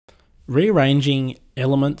Rearranging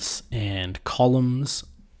elements and columns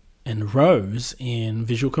and rows in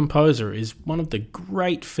Visual Composer is one of the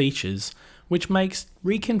great features which makes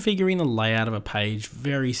reconfiguring the layout of a page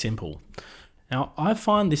very simple. Now, I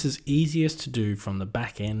find this is easiest to do from the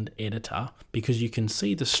back-end editor because you can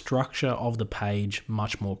see the structure of the page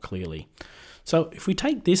much more clearly. So if we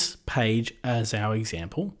take this page as our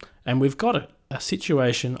example, and we've got a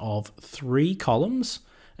situation of 3 columns,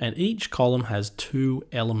 and each column has 2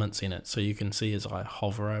 elements in it. So you can see as I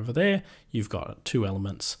hover over there, you've got 2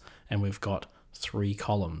 elements and we've got 3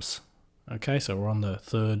 columns. Okay, so we're on the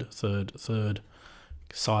third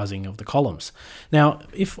sizing of the columns. Now,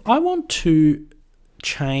 if I want to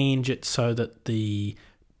change it so that the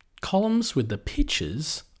columns with the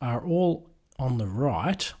pictures are all on the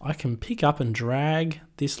right, I can pick up and drag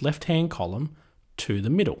this left-hand column to the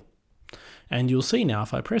middle. And you'll see now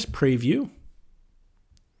if I press preview,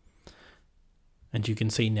 and you can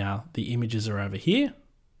see now the images are over here.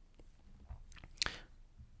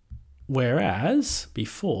 Whereas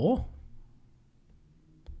before,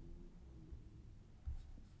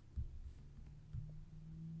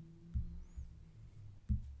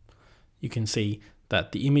 you can see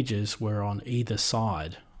that the images were on either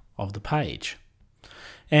side of the page.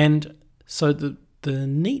 And so the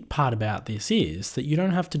neat part about this is that you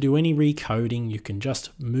don't have to do any recoding. You can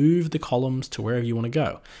just move the columns to wherever you want to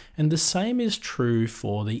go. And the same is true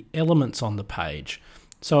for the elements on the page.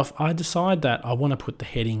 So if I decide that I want to put the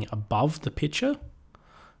heading above the picture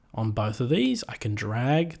on both of these, I can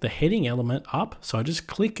drag the heading element up. So I just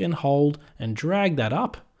click and hold and drag that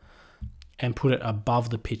up and put it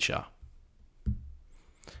above the picture.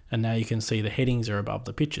 And now you can see the headings are above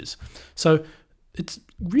the pictures. So it's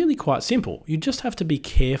really quite simple. You just have to be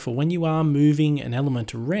careful when you are moving an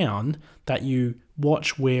element around that you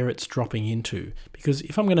watch where it's dropping into. Because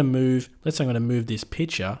if I'm going to move, let's say I'm going to move this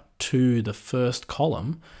picture to the first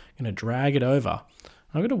column, I'm going to drag it over.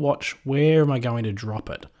 I'm going to watch where am I going to drop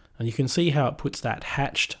it. And you can see how it puts that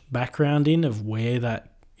hatched background in of where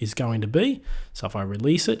that is going to be. So if I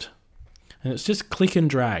release it, and it's just click and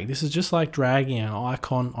drag. This is just like dragging an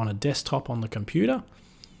icon on a desktop on the computer.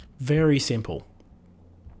 Very simple.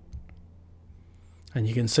 And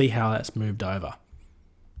you can see how that's moved over.